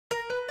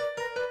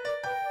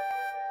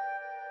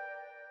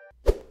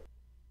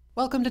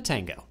Welcome to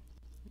Tango.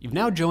 You've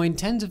now joined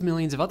tens of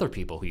millions of other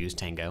people who use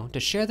Tango to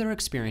share their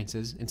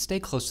experiences and stay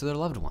close to their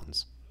loved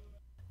ones.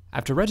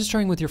 After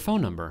registering with your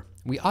phone number,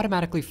 we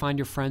automatically find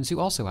your friends who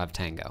also have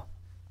Tango.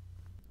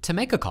 To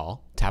make a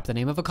call, tap the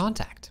name of a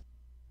contact.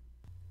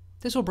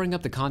 This will bring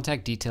up the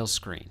contact details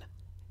screen.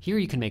 Here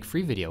you can make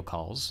free video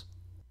calls,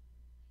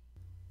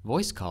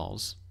 voice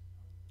calls,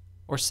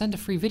 or send a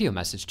free video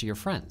message to your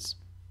friends.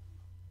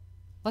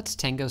 Let's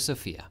Tango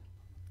Sophia.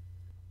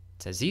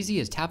 It's as easy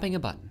as tapping a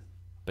button,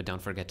 but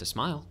don't forget to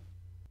smile.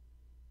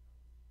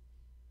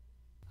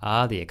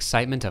 Ah, the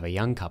excitement of a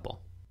young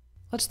couple.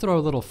 Let's throw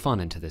a little fun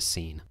into this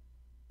scene.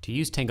 To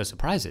use Tango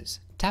Surprises,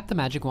 tap the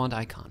magic wand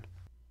icon.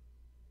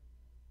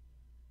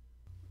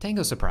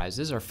 Tango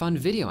Surprises are fun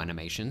video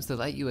animations that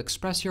let you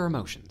express your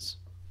emotions.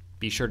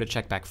 Be sure to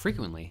check back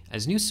frequently,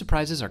 as new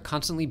surprises are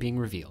constantly being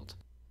revealed.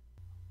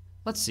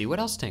 Let's see what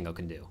else Tango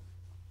can do.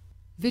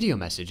 Video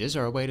messages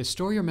are a way to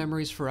store your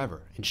memories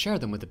forever and share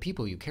them with the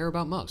people you care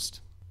about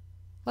most.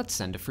 Let's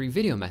send a free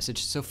video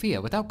message to Sophia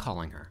without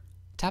calling her.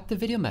 Tap the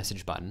video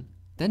message button,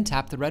 then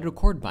tap the red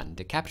record button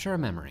to capture a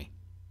memory.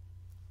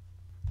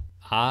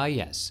 Ah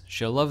yes,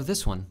 she'll love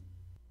this one.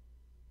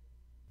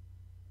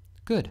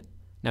 Good.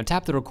 Now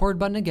tap the record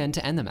button again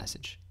to end the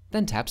message,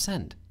 then tap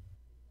send.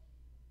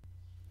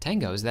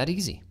 Tango is that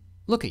easy.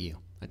 Look at you,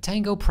 a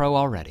Tango pro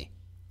already.